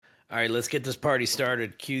All right, let's get this party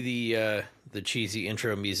started. Cue the cheesy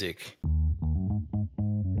intro music.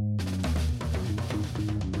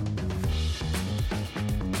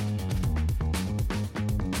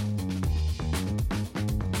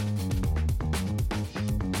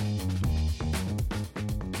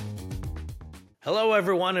 Hello,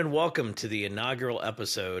 everyone, and welcome to the inaugural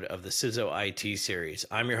episode of the CISO IT series.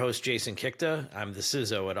 I'm your host, Jason Kikta. I'm the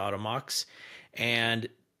CISO at Automox, and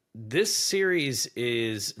this series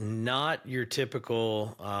is not your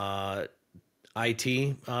typical IT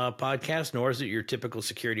podcast, nor is it your typical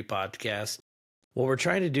security podcast. What we're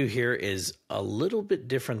trying to do here is a little bit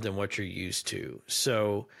different than what you're used to.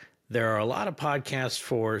 So there are a lot of podcasts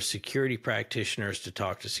for security practitioners to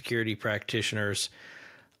talk to security practitioners,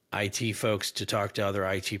 IT folks to talk to other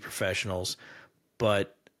IT professionals.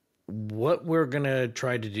 But what we're going to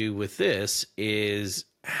try to do with this is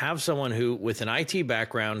have someone who, with an IT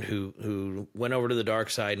background, who went over to the dark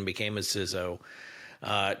side and became a CISO,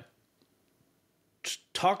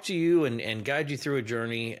 talk to you and guide you through a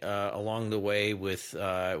journey along the way. With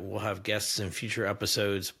we'll have guests in future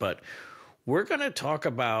episodes, but we're going to talk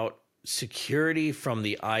about security from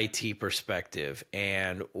the IT perspective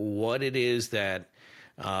and what it is that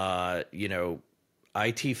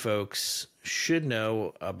IT folks should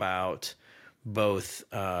know about both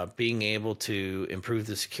being able to improve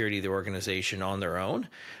the security of the organization on their own,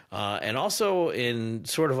 and also in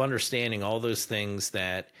sort of understanding all those things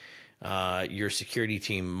that your security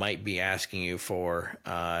team might be asking you for,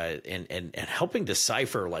 and helping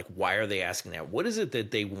decipher, like, why are they asking that? What is it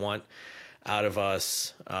that they want out of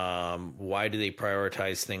us? Why do they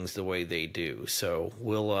prioritize things the way they do? So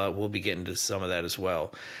we'll be getting to some of that as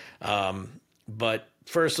well. But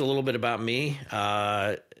first, a little bit about me.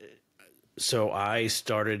 So I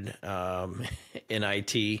started in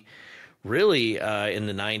IT really in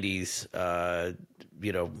the 90s,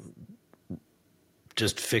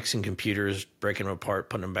 just fixing computers, breaking them apart,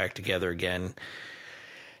 putting them back together again.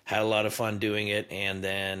 Had a lot of fun doing it, and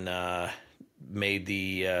then made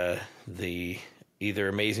the either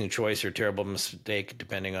amazing choice or terrible mistake,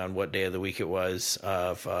 depending on what day of the week it was,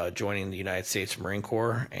 of joining the United States Marine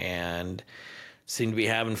Corps, and seemed to be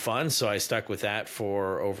having fun. So I stuck with that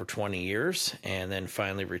for over 20 years, and then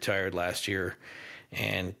finally retired last year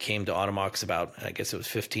and came to Automox about, I guess it was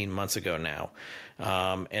 15 months ago now.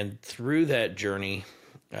 And through that journey,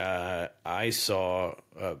 I saw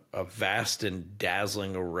a vast and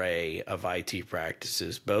dazzling array of IT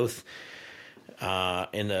practices, both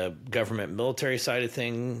in the government military side of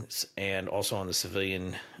things and also on the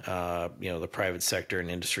civilian, the private sector and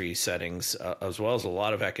industry settings, as well as a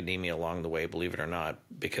lot of academia along the way, believe it or not,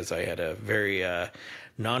 because I had a very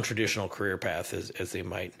non-traditional career path, as they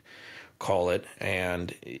might call it.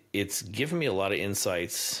 And it's given me a lot of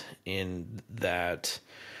insights in that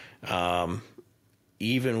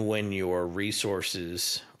even when your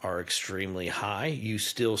resources are extremely high, you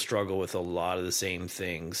still struggle with a lot of the same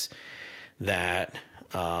things that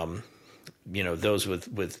those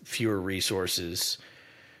with fewer resources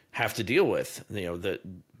have to deal with. The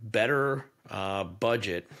better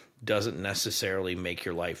budget doesn't necessarily make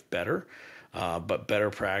your life better, but better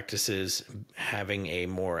practices, having a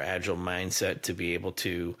more agile mindset to be able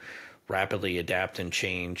to rapidly adapt and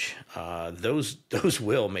change, those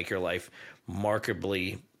will make your life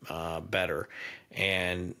markedly better.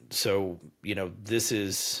 And so, this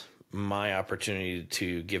is my opportunity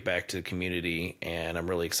to give back to the community, and I'm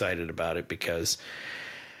really excited about it because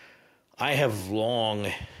I have long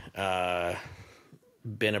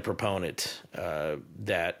been a proponent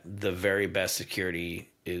that the very best security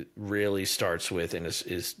really starts with and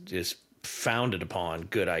is founded upon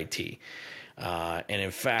good IT. And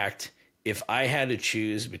in fact, if I had to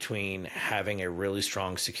choose between having a really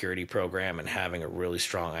strong security program and having a really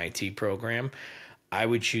strong IT program, I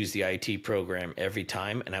would choose the IT program every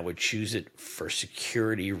time, and I would choose it for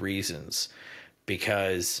security reasons,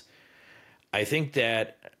 because I think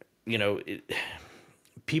that,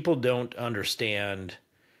 people don't understand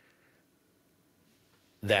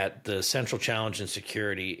that the central challenge in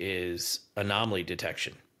security is anomaly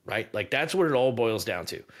detection, right? Like, that's what it all boils down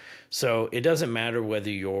to. So it doesn't matter whether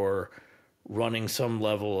you're running some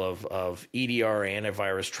level of EDR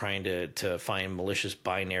antivirus trying to find malicious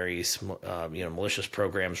binaries, malicious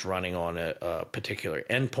programs running on a particular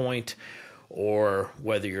endpoint, or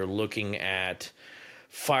whether you're looking at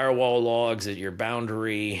firewall logs at your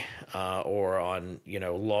boundary, or on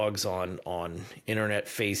logs on internet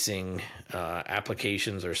facing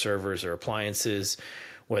applications or servers or appliances,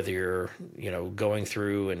 whether you're going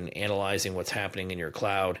through and analyzing what's happening in your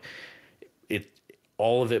cloud.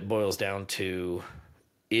 All of it boils down to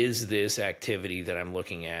is this activity that I'm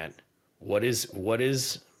looking at, what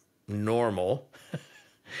is normal?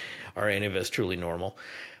 Are any of us truly normal?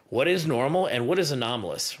 What is normal and what is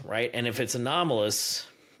anomalous, right? And if it's anomalous,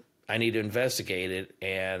 I need to investigate it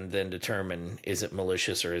and then determine, is it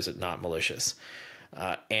malicious or is it not malicious?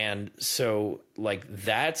 And so, like,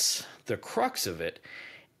 that's the crux of it.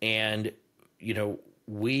 And,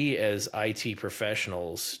 we as IT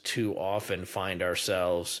professionals too often find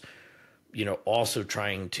ourselves, also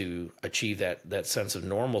trying to achieve that sense of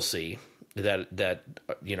normalcy that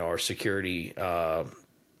our security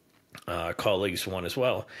colleagues want as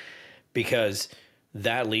well, because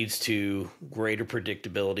that leads to greater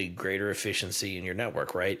predictability, greater efficiency in your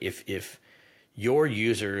network, right? If your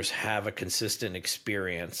users have a consistent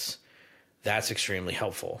experience, that's extremely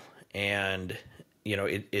helpful. And,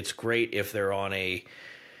 it's great if they're on a,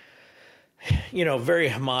 very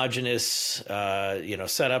homogeneous,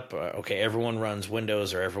 setup. Okay, everyone runs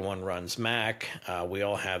Windows or everyone runs Mac. We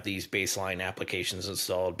all have these baseline applications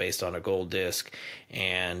installed based on a gold disk.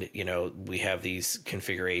 And, we have these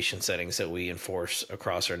configuration settings that we enforce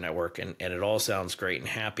across our network. And it all sounds great and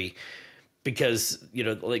happy because,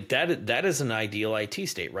 like that is an ideal IT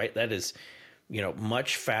state, right? That is,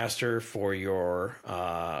 much faster for your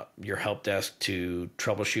help desk to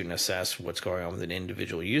troubleshoot and assess what's going on with an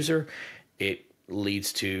individual user. It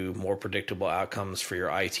leads to more predictable outcomes for your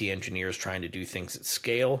IT engineers trying to do things at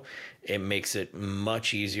scale. It makes it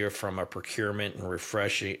much easier from a procurement and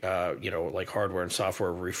refreshing, like hardware and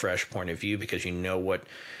software refresh point of view, because you know what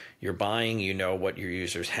you're buying, you know what your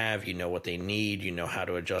users have, you know what they need, you know how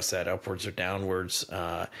to adjust that upwards or downwards.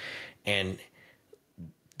 And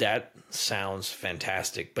that sounds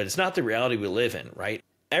fantastic, but it's not the reality we live in, right?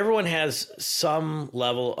 Everyone has some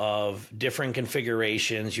level of different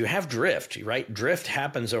configurations. You have drift, right? Drift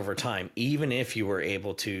happens over time, even if you were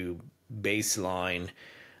able to baseline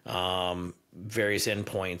various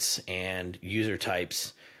endpoints and user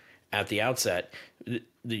types at the outset.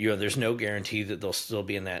 There's no guarantee that they'll still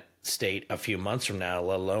be in that state a few months from now,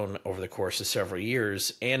 let alone over the course of several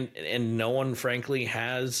years. And no one, frankly,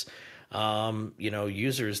 has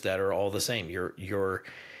users that are all the same. Your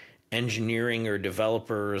engineering or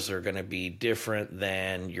developers are going to be different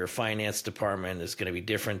than your finance department, is going to be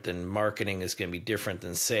different than marketing, is going to be different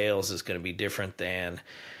than sales, is going to be different than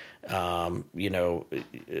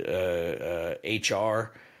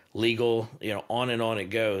HR, legal, on and on it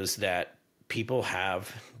goes, that people have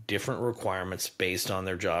different requirements based on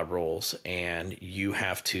their job roles, and you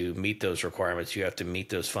have to meet those requirements. You have to meet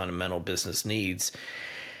those fundamental business needs.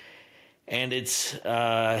 And it's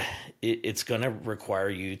going to require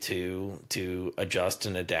you to adjust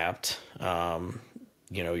and adapt,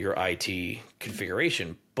 your IT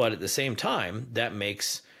configuration. But at the same time, that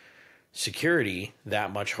makes security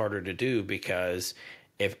that much harder to do, because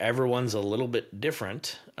if everyone's a little bit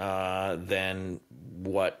different than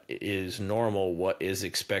what is normal, what is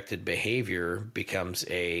expected behavior becomes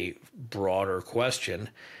a broader question.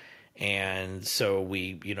 And so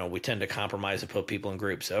we tend to compromise and put people in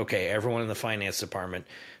groups. Okay, everyone in the finance department,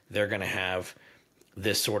 they're going to have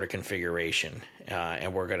this sort of configuration,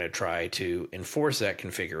 and we're going to try to enforce that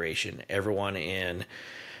configuration. Everyone in,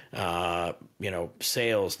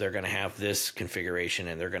 sales, they're going to have this configuration,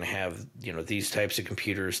 and they're going to have, these types of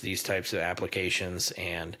computers, these types of applications,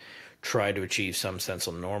 and try to achieve some sense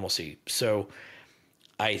of normalcy. So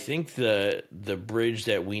I think the bridge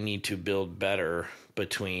that we need to build better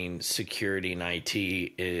between security and IT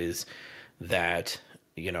is that,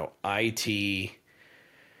 IT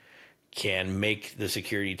can make the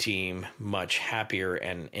security team much happier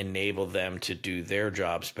and enable them to do their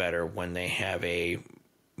jobs better when they have a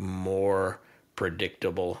more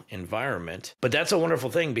predictable environment. But that's a wonderful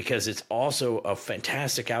thing, because it's also a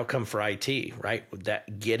fantastic outcome for IT, right?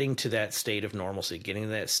 That getting to that state of normalcy, getting to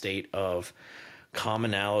that state of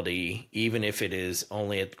commonality, even if it is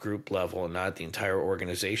only at the group level and not the entire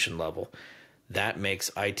organization level, that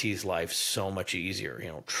makes IT's life so much easier.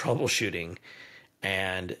 Troubleshooting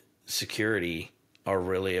and security are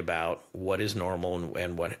really about what is normal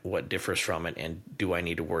and what differs from it, and do I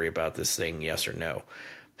need to worry about this thing, yes or no?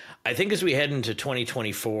 I think as we head into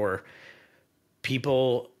 2024,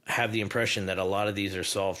 people have the impression that a lot of these are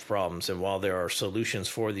solved problems, and while there are solutions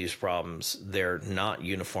for these problems, they're not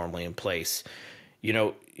uniformly in place.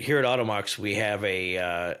 Here at Automox, we have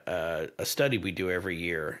a study we do every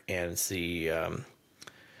year, and it's the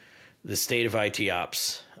state of IT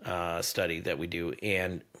ops study that we do,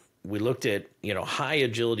 and we looked at high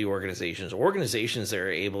agility organizations that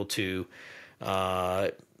are able to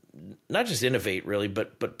not just innovate really,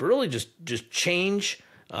 but really just change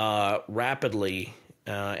rapidly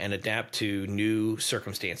and adapt to new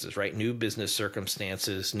circumstances, right? New business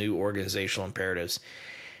circumstances, new organizational imperatives.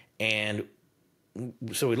 And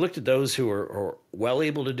so we looked at those who are well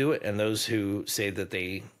able to do it and those who say that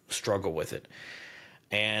they struggle with it.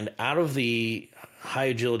 And out of the high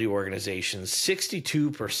agility organizations,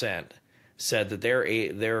 62% said that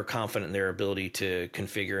they're confident in their ability to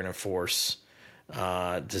configure and enforce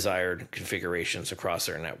desired configurations across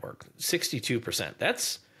their network. 62%.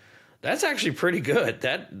 That's actually pretty good.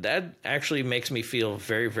 That actually makes me feel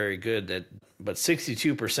very, very good. But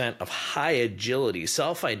 62% of high agility,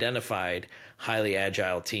 self-identified, highly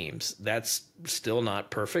agile teams. That's still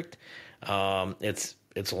not perfect.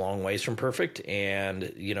 It's a long ways from perfect,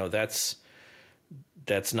 and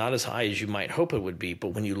that's not as high as you might hope it would be. But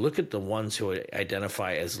when you look at the ones who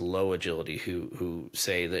identify as low agility, who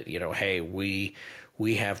say that hey, we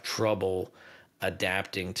have trouble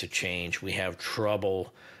adapting to change, we have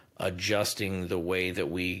trouble adjusting the way that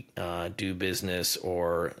we do business,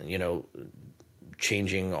 or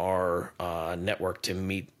changing our network to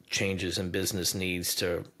meet changes in business needs,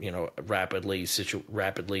 to rapidly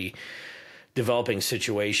developing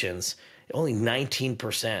situations. Only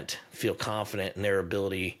 19% feel confident in their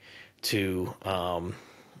ability to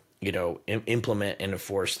implement and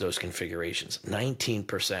enforce those configurations.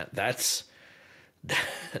 19%.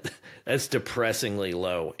 That's depressingly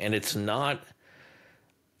low, and it's not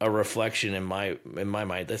a reflection in my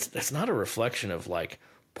mind. That's not a reflection of like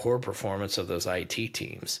poor performance of those IT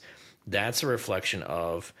teams. That's a reflection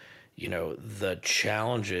of the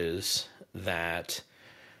challenges that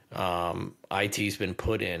IT's been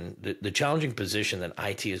put in, the challenging position that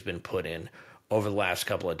IT has been put in over the last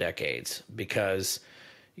couple of decades. Because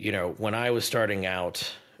when I was starting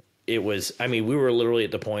out, we were literally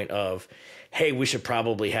at the point of, hey, we should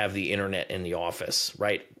probably have the internet in the office,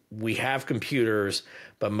 right? We have computers,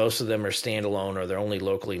 but most of them are standalone or they're only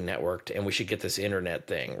locally networked, and we should get this internet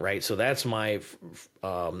thing, right? So that's my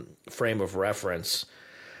frame of reference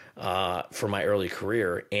for my early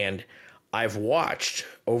career. And I've watched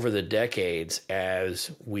over the decades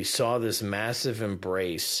as we saw this massive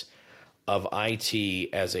embrace of IT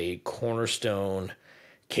as a cornerstone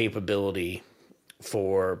capability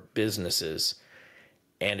for businesses.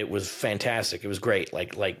 And it was fantastic. It was great.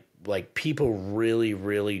 Like people really,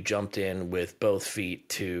 really jumped in with both feet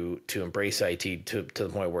to embrace IT to the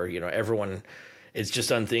point where, everyone, it's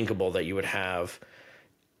just unthinkable that you would have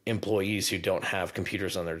employees who don't have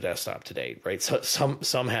computers on their desktop today, right? So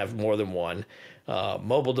some have more than one,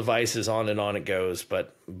 mobile devices, on and on it goes.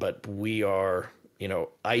 But we are,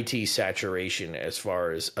 IT saturation as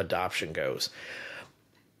far as adoption goes.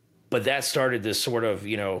 But that started this sort of,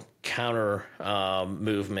 counter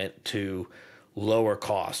movement to lower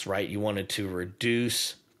costs, right? You wanted to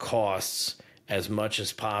reduce costs as much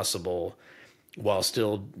as possible while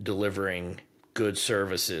still delivering good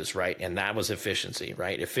services, right? And that was efficiency,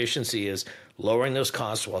 right? Efficiency is lowering those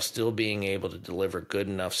costs while still being able to deliver good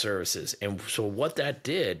enough services. And so what that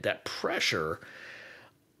did, that pressure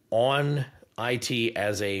on IT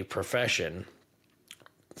as a profession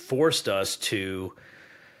forced us to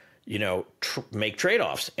make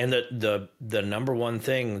trade-offs. And the number one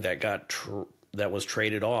thing that was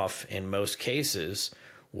traded off in most cases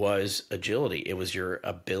was agility. It was your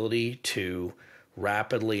ability to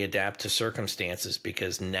rapidly adapt to circumstances,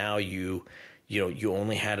 because now you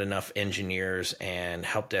only had enough engineers and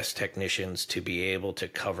help desk technicians to be able to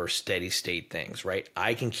cover steady state things, right?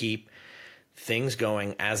 I can keep things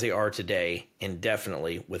going as they are today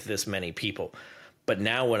indefinitely with this many people. But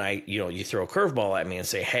now when you throw a curveball at me and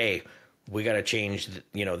say, hey, we got to change,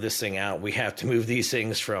 this thing out. We have to move these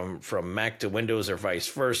things from Mac to Windows or vice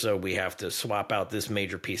versa. We have to swap out this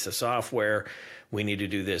major piece of software. We need to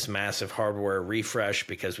do this massive hardware refresh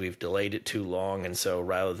because we've delayed it too long. And so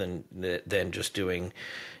rather than just doing,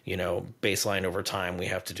 baseline over time, we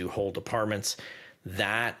have to do whole departments.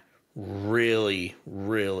 That really,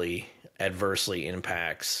 really adversely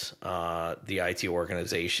impacts the IT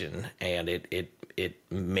organization, and it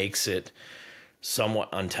makes it somewhat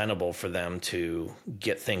untenable for them to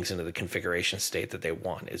get things into the configuration state that they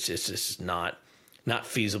want. It's just not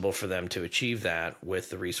feasible for them to achieve that with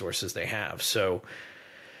the resources they have. So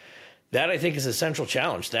that, I think, is a central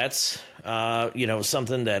challenge. That's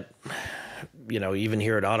something that even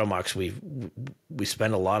here at Automox we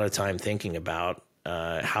spend a lot of time thinking about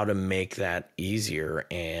how to make that easier.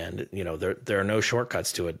 And there are no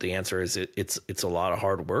shortcuts to it. The answer is it's a lot of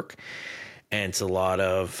hard work. And it's a lot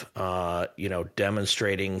of,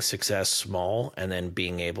 demonstrating success small and then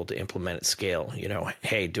being able to implement at scale.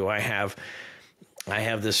 Hey, do I have I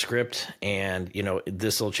have this script, and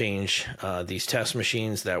this will change these test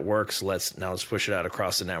machines. That works. Let's push it out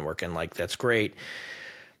across the network, and that's great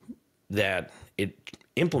that it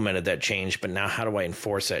implemented that change. But now, how do I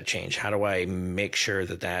enforce that change? How do I make sure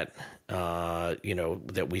that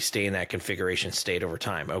that we stay in that configuration state over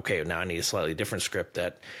time? Okay, now I need a slightly different script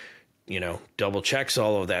that double checks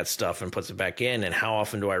all of that stuff and puts it back in. And how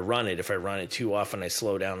often do I run it? If I run it too often, I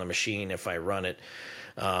slow down the machine. If I run it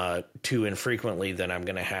too infrequently, then I'm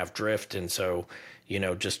going to have drift. And so,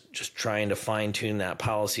 just trying to fine tune that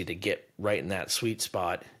policy to get right in that sweet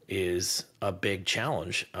spot is a big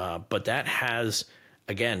challenge. But that has,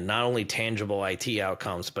 again, not only tangible IT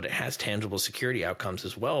outcomes, but it has tangible security outcomes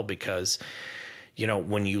as well, because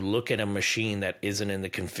when you look at a machine that isn't in the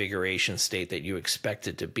configuration state that you expect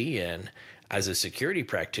it to be in, as a security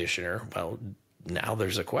practitioner, well, now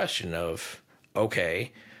there's a question of,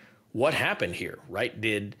 okay, what happened here, right?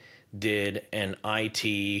 Did an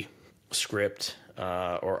IT script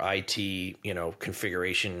or IT,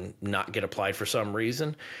 configuration not get applied for some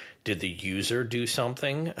reason? Did the user do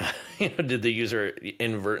something? Did the user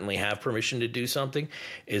inadvertently have permission to do something?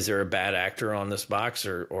 Is there a bad actor on this box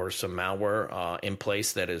or some malware in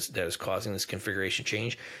place that is causing this configuration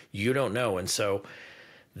change? You don't know, and so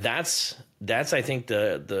that's I think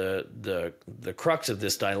the crux of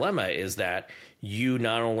this dilemma is that you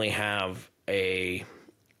not only have a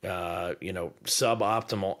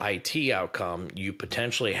suboptimal IT outcome, you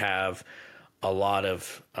potentially have a lot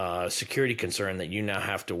of security concern that you now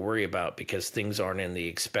have to worry about because things aren't in the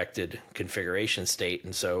expected configuration state.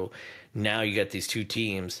 And so now you get these two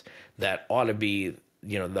teams that ought to be,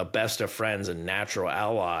 the best of friends and natural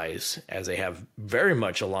allies, as they have very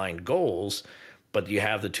much aligned goals, but you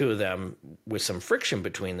have the two of them with some friction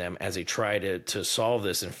between them as they try to solve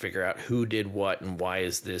this and figure out who did what and why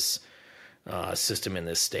is this system in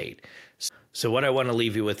this state. So what I want to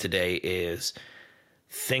leave you with today is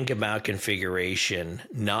think about configuration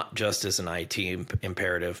not just as an IT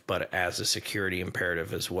imperative, but as a security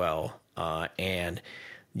imperative as well. And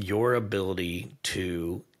your ability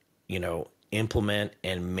to, implement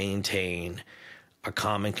and maintain a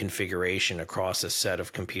common configuration across a set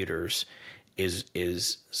of computers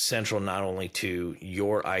is central not only to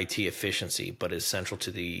your IT efficiency, but is central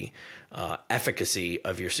to the efficacy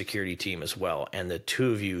of your security team as well. And the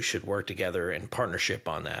two of you should work together in partnership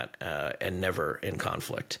on that and never in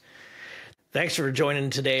conflict. Thanks for joining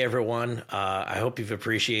today, everyone. I hope you've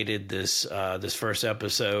appreciated this first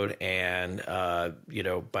episode, and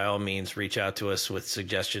by all means, reach out to us with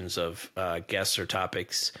suggestions of guests or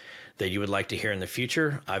topics that you would like to hear in the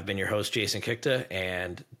future. I've been your host, Jason Kikta,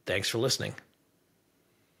 and thanks for listening.